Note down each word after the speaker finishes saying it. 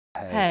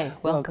Hey,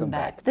 welcome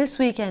back. This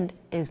weekend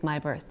is my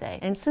birthday,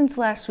 and since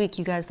last week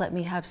you guys let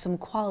me have some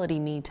quality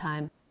me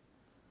time,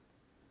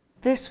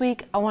 this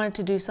week, I wanted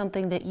to do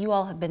something that you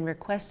all have been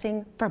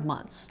requesting for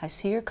months. I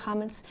see your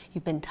comments,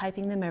 you've been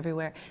typing them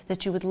everywhere,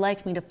 that you would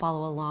like me to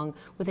follow along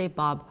with a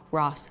Bob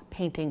Ross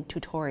painting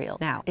tutorial.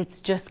 Now,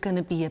 it's just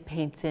gonna be a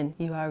painting.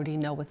 You already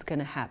know what's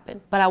gonna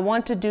happen. But I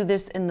want to do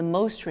this in the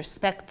most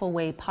respectful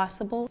way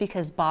possible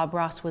because Bob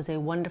Ross was a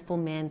wonderful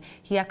man.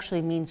 He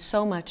actually means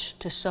so much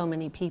to so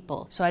many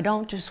people. So I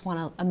don't just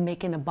wanna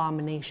make an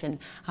abomination.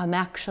 I'm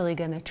actually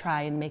gonna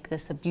try and make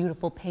this a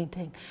beautiful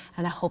painting,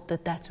 and I hope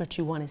that that's what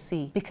you wanna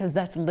see, because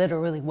that's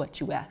literally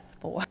what you asked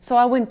for. So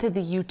I went to the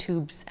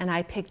YouTubes and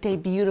I picked a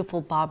beautiful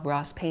Bob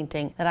Ross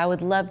painting that I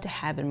would love to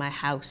have in my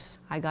house.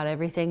 I got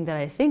everything that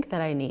I think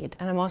that I need.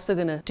 And I'm also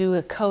gonna do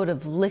a coat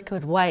of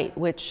liquid white,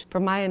 which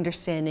from my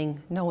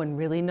understanding, no one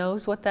really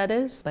knows what that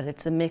is, but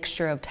it's a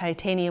mixture of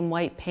titanium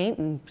white paint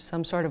and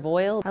some sort of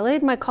oil. I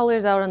laid my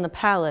colors out on the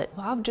palette.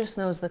 Bob just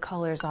knows the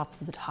colors off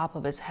the top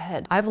of his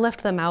head. I've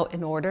left them out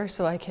in order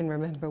so I can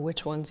remember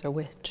which ones are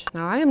which.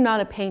 Now, I am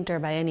not a painter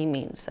by any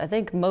means. I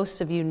think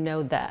most of you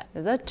know that.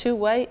 Is that too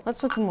white? Let's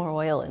put some more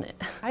oil in it.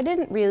 I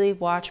didn't really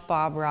watch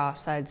Bob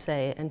Ross, I'd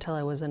say, until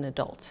I was an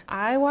adult.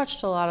 I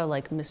watched a lot of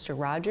like Mr.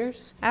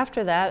 Rogers.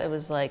 After that, it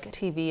was like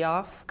TV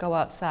off, go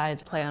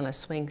outside, play on a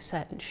swing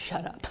set, and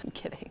shut up. I'm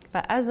kidding.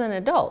 But as an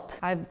adult,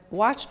 I've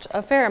watched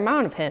a fair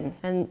amount of him,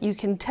 and you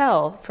can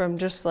tell from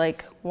just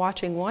like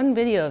watching one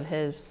video of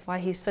his why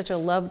he's such a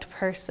loved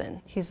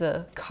person. He's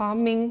a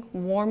calming,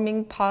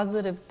 warming,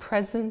 positive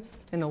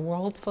presence in a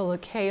world full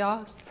of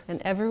chaos,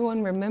 and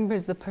everyone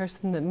remembers the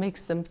person that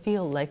makes them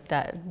feel like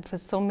that. And for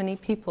so many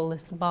people,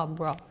 it's Bob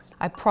Ross.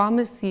 I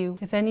promise you,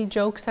 if any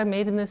jokes are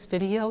made in this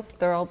video,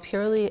 they're all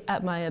purely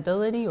at my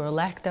ability or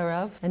lack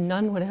thereof, and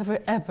none would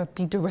ever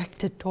be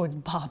directed towards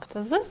Bob.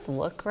 Does this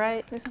look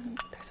right? There's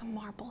a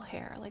marble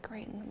hair like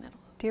right in the middle.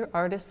 Dear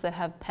artists that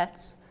have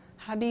pets,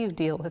 how do you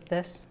deal with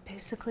this?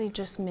 Basically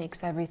just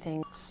makes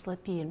everything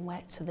slippy and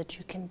wet so that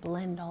you can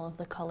blend all of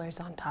the colors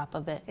on top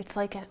of it. It's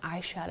like an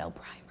eyeshadow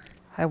primer.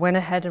 I went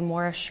ahead and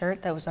wore a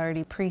shirt that was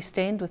already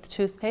pre-stained with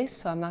toothpaste,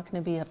 so I'm not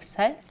gonna be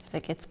upset if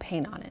it gets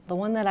paint on it. The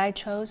one that I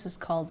chose is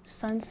called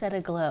Sunset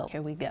Aglow.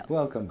 Here we go.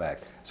 Welcome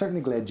back.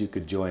 Certainly glad you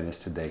could join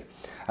us today.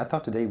 I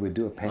thought today we'd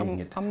do a painting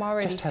that I'm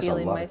already just has a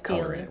feeling lot my of color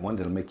in it, feelings. one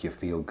that'll make you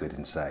feel good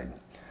inside.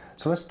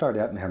 So let's start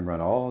out and have them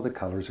run all the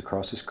colors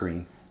across the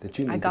screen that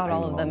you need to paint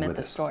all of them along at with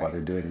the us. store. While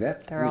they're doing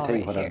that, They're let me all tell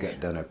you right what I've here. got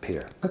done up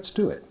here. Let's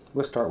do it.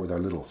 We'll start with our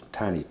little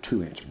tiny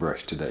 2-inch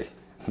brush today.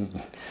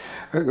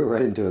 We'll go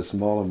right into a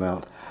small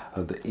amount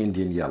of the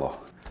Indian yellow.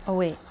 Oh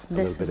wait,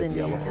 this is A little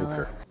bit Indian of yellow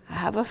yellow. ochre. I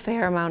have a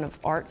fair amount of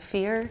art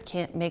fear.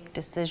 Can't make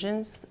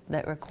decisions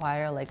that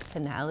require like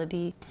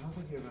finality. I don't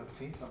think you have enough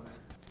paint on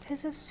it.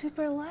 His is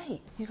super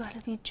light. You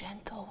gotta be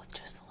gentle with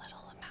just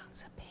little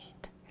amounts of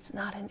paint. It's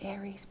not an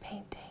Aries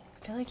painting.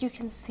 I feel like you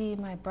can see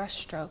my brush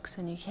strokes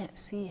and you can't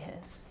see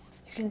his.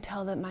 You can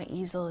tell that my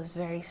easel is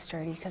very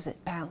sturdy because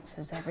it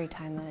bounces every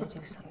time that I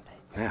do something.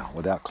 Now,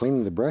 without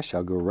cleaning the brush,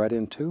 I'll go right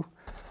into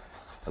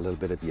a little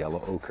bit of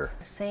yellow ochre.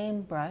 The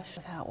same brush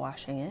without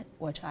washing it,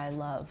 which I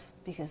love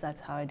because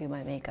that's how I do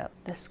my makeup.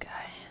 This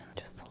guy,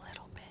 just a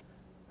little bit.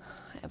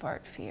 I have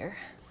art fear.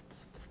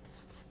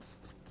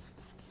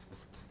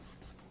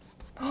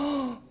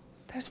 Oh,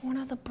 there's one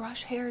of the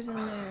brush hairs in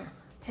there.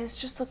 His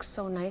just looks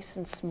so nice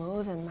and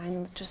smooth, and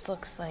mine just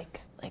looks like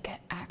an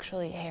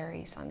actually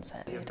hairy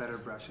sunset. You have better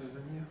brushes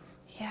than you?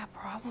 Yeah,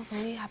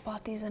 probably. I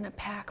bought these in a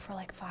pack for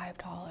like $5.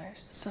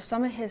 So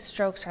some of his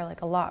strokes are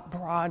like a lot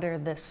broader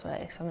this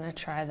way, so I'm gonna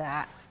try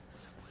that.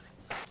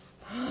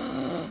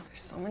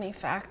 There's so many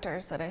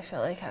factors that I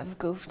feel like I've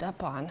goofed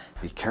up on.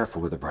 Be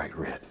careful with the bright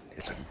red.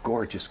 It's a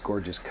gorgeous,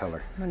 gorgeous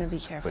color. I'm gonna be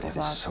careful, But it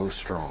Bob. is so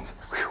strong.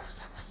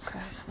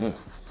 Whew. Okay.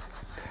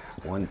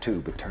 One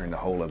tube would turn the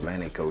whole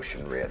Atlantic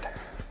Ocean red.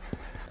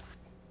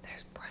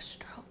 There's brush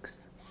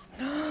strokes.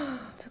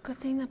 It's a good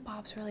thing that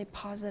Bob's really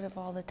positive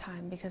all the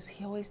time because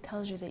he always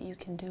tells you that you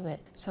can do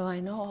it. So I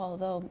know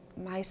although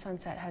my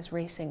sunset has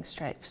racing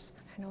stripes,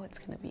 I know it's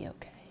gonna be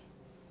okay.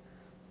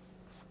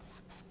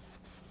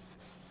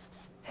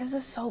 His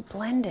is so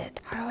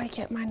blended. How do I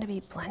get mine to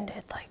be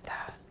blended like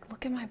that?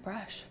 Look at my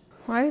brush.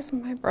 Why is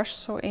my brush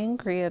so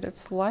angry at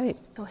its light?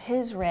 So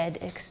his red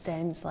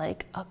extends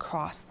like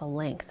across the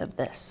length of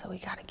this, so we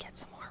gotta get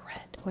some more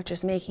red, which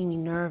is making me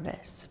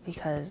nervous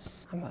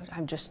because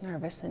I'm just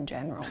nervous in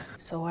general.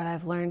 So what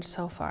I've learned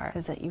so far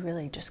is that you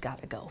really just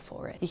gotta go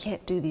for it. You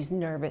can't do these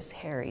nervous,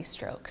 hairy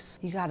strokes.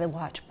 You gotta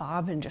watch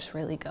Bob and just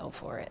really go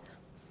for it.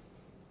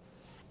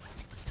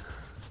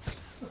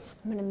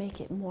 I'm gonna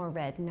make it more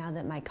red now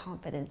that my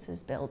confidence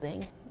is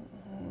building.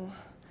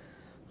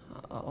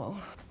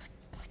 Uh-oh.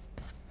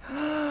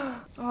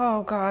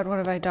 Oh God, what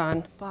have I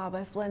done? Bob,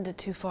 I've blended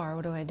too far.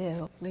 What do I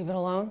do? Leave it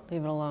alone,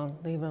 leave it alone,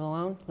 leave it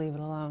alone, leave it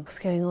alone. I was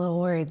getting a little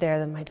worried there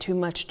that my too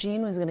much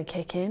gene was gonna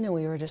kick in and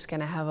we were just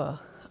gonna have a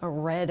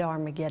red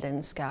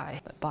Armageddon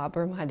sky. But Bob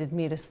reminded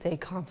me to stay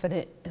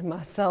confident in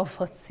myself.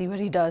 Let's see what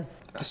he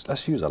does.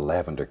 Let's use a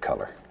lavender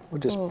color.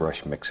 We'll just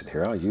brush mix it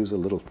here. I'll use a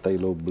little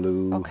phthalo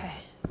blue. Okay.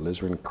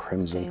 alizarin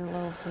crimson,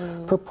 Phthalo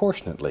blue.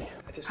 proportionately.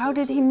 How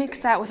did he mix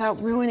that without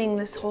ruining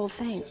this whole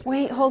thing?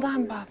 Wait, hold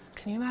on, Bob.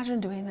 Can you imagine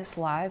doing this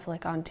live,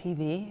 like on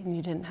TV, and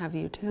you didn't have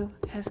YouTube?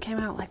 His came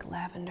out like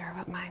lavender,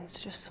 but mine's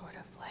just sort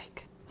of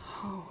like,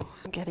 oh,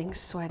 I'm getting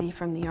sweaty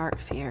from the art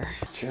fear.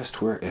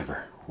 Just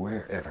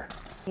wherever.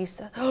 He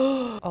said,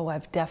 oh,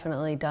 I've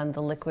definitely done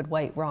the liquid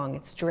white wrong.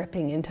 It's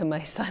dripping into my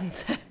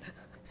sunset.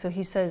 So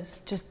he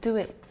says, just do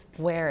it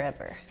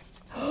wherever.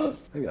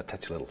 Maybe I'll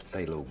touch a little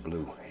phthalo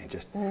blue and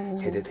just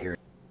hit it here.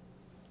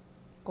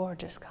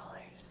 Gorgeous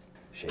colors.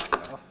 Shake it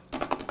off.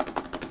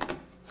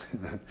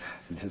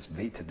 Just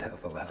beat the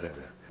devil out of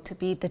it. To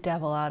beat the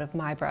devil out of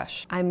my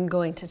brush, I'm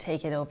going to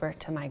take it over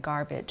to my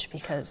garbage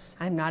because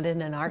I'm not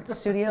in an art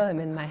studio, I'm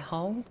in my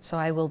home. So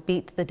I will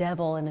beat the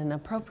devil in an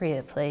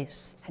appropriate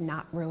place and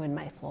not ruin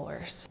my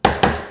floors.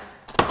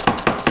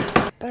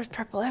 There's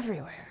purple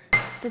everywhere.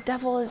 The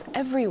devil is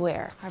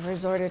everywhere. I've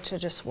resorted to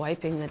just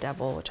wiping the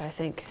devil, which I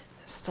think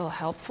is still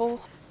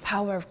helpful.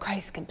 Power of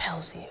Christ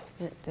compels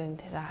you.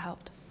 Didn't that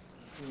help?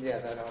 Yeah,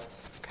 that helps.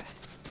 Okay.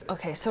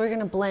 Okay, so we're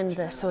gonna blend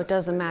this so it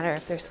doesn't matter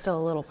if there's still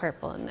a little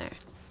purple in there.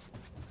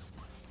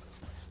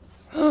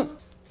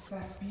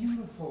 That's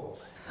beautiful.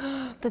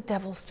 The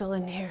devil's still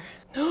in here.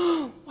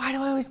 Why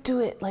do I always do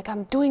it? Like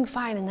I'm doing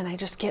fine and then I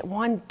just get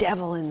one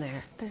devil in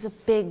there. There's a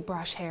big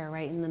brush hair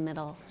right in the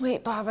middle.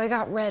 Wait, Bob, I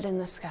got red in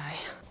the sky.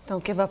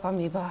 Don't give up on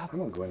me, Bob. I'm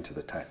gonna go into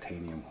the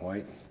titanium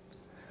white.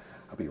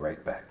 I'll be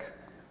right back.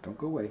 Don't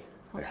go away.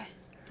 Okay. There.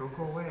 Don't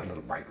go away. A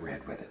little bright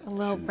red with it. A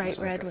little Shoot, bright just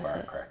like red a with it.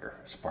 firecracker,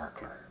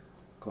 sparkler.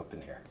 Go up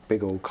in here.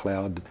 Big old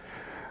cloud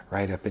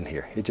right up in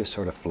here. It just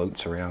sort of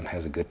floats around,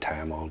 has a good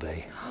time all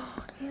day.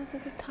 He has a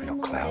good time You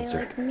know, all clouds day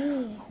are like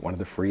me. one of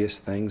the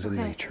freest things in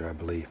Okay. nature, I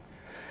believe.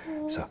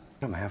 So let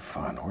them have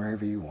fun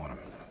wherever you want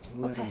them.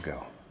 Let them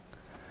go.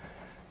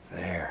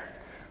 There.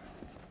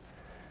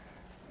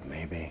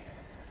 Maybe.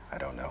 I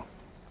don't know.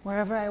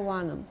 Wherever I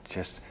want them.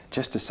 Just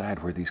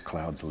decide where these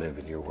clouds live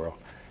in your world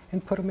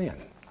and put them in.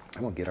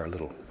 I'm gonna get our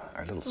little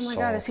Oh my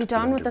God, is he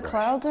done with the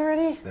clouds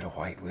already? Bit of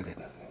white with it.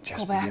 Just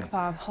Go back, begin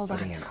Bob, hold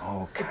putting on. in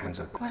all kinds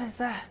of. What is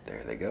that?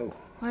 There they go.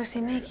 What is he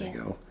There making? they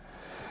go.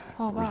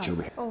 Oh, Bob. Reach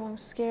over here. Oh, I'm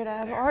scared. I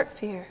have art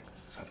fear.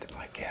 Something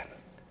like that.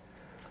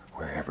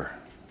 Wherever.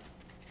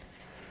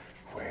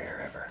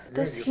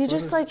 This, he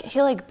just like,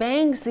 he like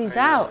bangs these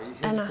out.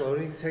 His And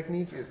floating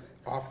technique is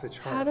off the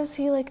charts. how does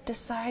he like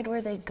decide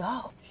where they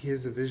go? He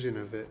has a vision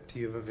of it. Do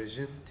you have a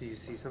vision? Do you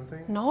see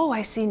something? No,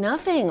 I see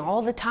nothing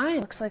all the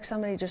time. Looks like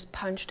somebody just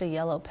punched a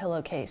yellow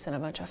pillowcase and a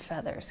bunch of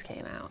feathers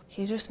came out.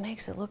 He just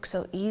makes it look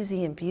so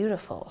easy and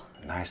beautiful.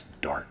 Nice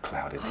dark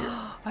cloud in here.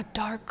 A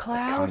dark The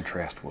cloud?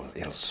 contrast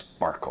it'll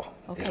sparkle.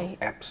 Okay.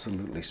 It'll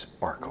absolutely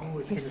sparkle. Oh,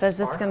 it's He gonna says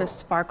it's gonna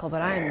sparkle. sparkle,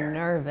 but I am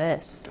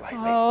nervous. Lightly.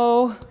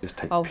 Oh, Just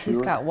take oh, he's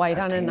pure got white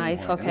on a titanium knife.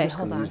 white. I'm Okay, just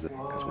hold gonna on. use it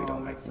because we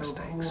don't make so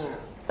mistakes. cool.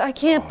 I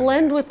can't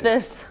blend yeah. with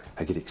this.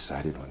 I get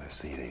excited when I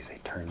see these. They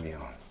turn me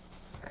on.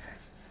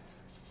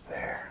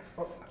 There.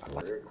 I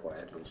like very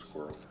quiet little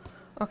squirrel.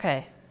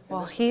 Okay,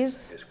 well,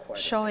 he's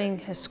showing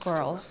his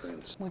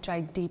squirrels, which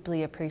I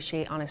deeply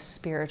appreciate on a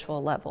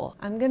spiritual level.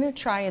 I'm gonna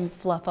try and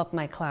fluff up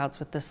my clouds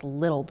with this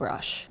little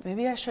brush.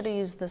 Maybe I should have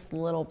used this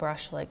little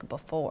brush like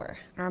before.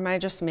 Or am I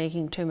just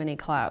making too many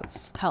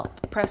clouds?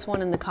 Help. Press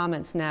 1 in the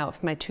comments now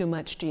if my too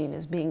much gene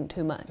is being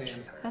too much.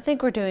 I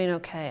think we're doing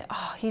okay.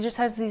 Oh, he just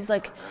has these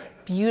like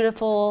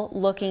beautiful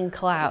looking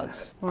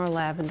clouds. More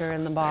lavender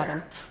in the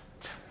bottom.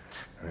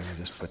 We're gonna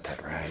just put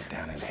that right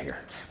down in here.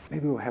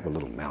 Maybe we'll have a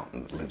little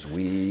mountain that lives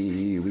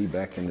way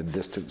back in the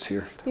distance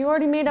here. You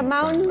already made a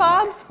mountain,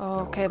 Bob?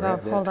 Oh, okay, Grab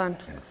Bob, that hold on.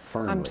 and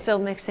firmly I'm still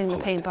mixing the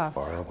pull paint, it Bob.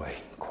 far away.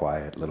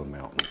 Quiet little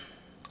mountain.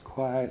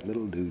 Quiet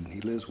little dude.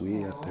 He lives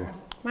way out there.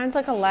 Mine's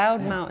like a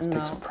loud mountain, Take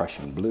though. some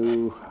Prussian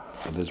blue,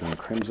 alizarin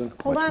crimson.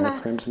 Hold Much on, more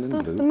crimson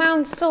and blue. the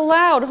mountain's still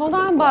loud. Hold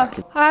on, black.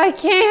 Bob. I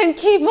can't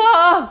keep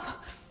up.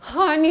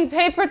 Oh, I need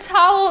paper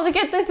towel to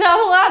get the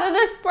devil out of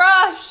this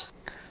brush.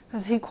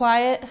 Is he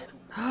quiet?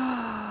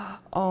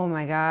 Oh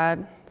my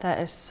God, that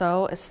is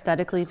so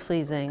aesthetically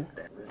pleasing.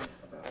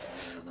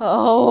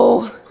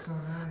 Oh,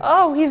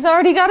 oh, he's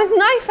already got his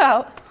knife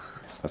out.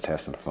 Let's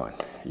have some fun.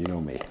 You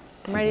know me.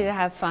 I'm ready to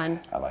have fun.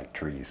 I like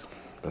trees.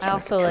 Let's I make a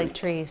also tree. like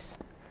trees.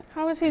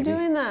 How is he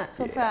doing that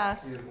so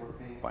fast?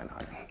 Why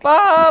not?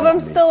 Bob, I'm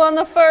Me. still on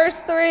the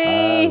first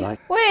 3.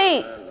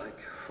 Wait,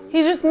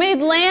 he just made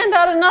land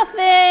out of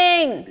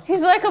nothing.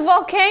 He's like a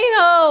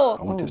volcano.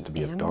 I want this to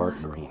be a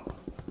dark green.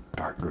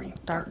 Dark green.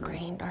 Dark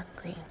green, dark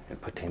green.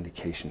 And put the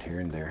indication here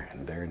and there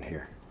and there and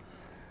here.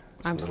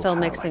 Some I'm little still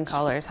mixing highlights.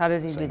 colors. How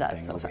did he do Same that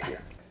thing so over fast? here.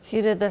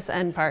 He did this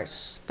end part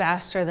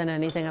faster than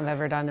anything I've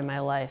ever done in my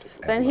life.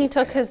 Add a Then he little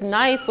took path. his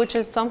knife, which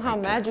is somehow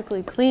Right there.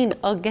 magically clean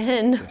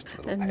again, Just a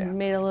little and path.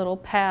 made a little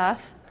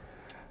path.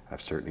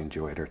 I've certainly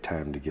enjoyed our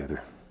time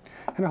together.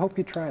 And I hope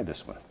you try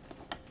this one.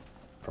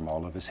 From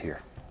all of us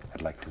here,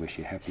 I'd like to wish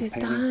you happy He's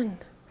painting. done.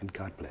 And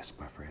God bless,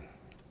 my friend.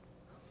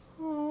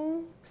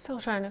 Oh, still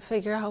trying to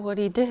figure out what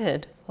he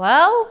did.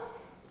 Well,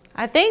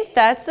 I think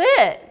that's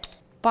it.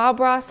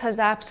 Bob Ross has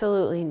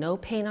absolutely no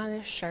paint on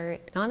his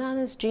shirt, none on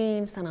his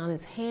jeans, none on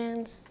his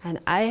hands, and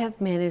I have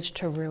managed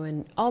to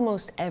ruin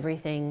almost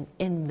everything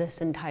in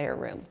this entire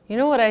room. You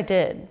know what I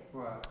did?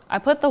 What? I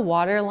put the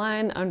water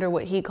line under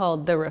what he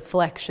called the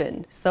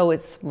reflection, so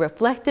it's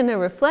reflecting a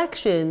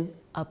reflection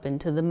up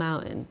into the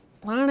mountain.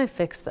 Why don't I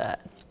fix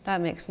that?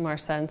 That makes more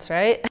sense,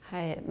 right?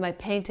 My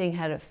painting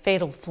had a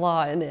fatal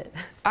flaw in it.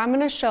 I'm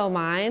gonna show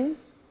mine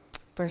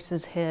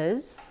versus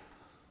his.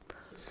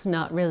 It's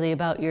not really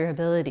about your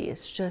ability,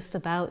 it's just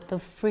about the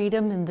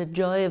freedom and the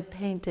joy of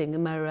painting,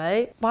 am I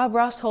right? Bob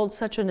Ross holds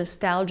such a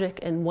nostalgic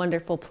and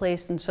wonderful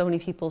place in so many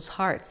people's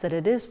hearts that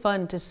it is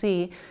fun to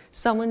see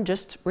someone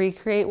just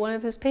recreate one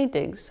of his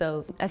paintings.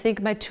 So I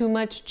think my too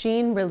much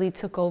gene really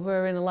took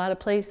over in a lot of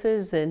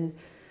places, and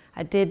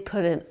I did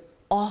put an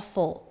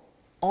awful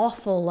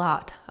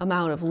lot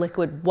amount of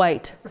liquid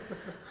white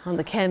on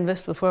the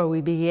canvas before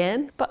we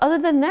began. But other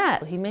than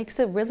that, he makes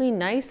it really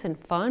nice and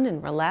fun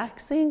and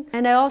relaxing.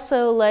 And I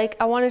also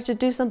I wanted to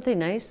do something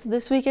nice.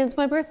 This weekend's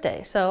my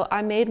birthday, so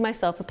I made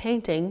myself a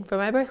painting for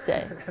my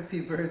birthday. Happy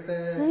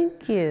birthday.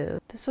 Thank you.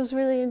 This was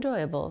really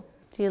enjoyable.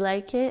 Do you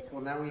like it?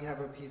 Well, now we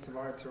have a piece of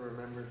art to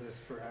remember this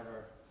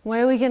forever.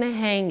 Where are we gonna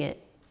hang it?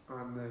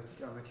 On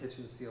the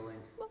kitchen ceiling.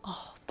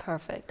 Oh,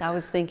 perfect. I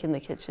was thinking the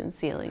kitchen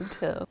ceiling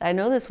too. I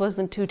know this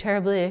wasn't too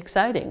terribly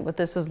exciting, but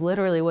this is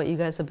literally what you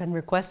guys have been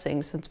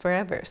requesting since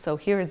forever. So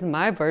here is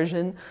my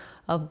version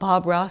of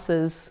Bob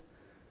Ross's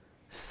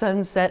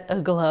Sunset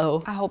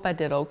Aglow. I hope I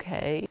did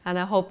okay. And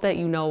I hope that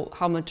you know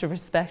how much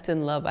respect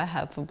and love I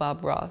have for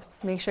Bob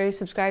Ross. Make sure you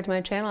subscribe to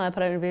my channel. I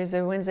put out videos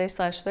every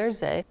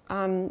Wednesday/Thursday.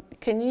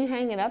 Can you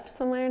hang it up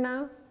somewhere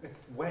now?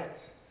 It's wet.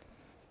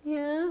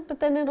 Yeah,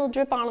 but then it'll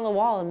drip onto the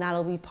wall and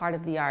that'll be part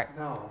of the art.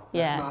 No.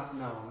 Yeah. I'm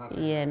not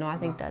doing Yeah, that. no, I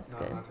think that's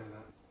good. I'm not doing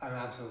that. I'm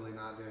absolutely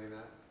not doing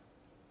that.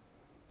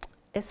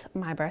 It's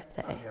my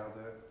birthday. Okay, I'll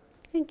do it.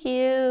 Thank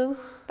you.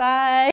 Bye.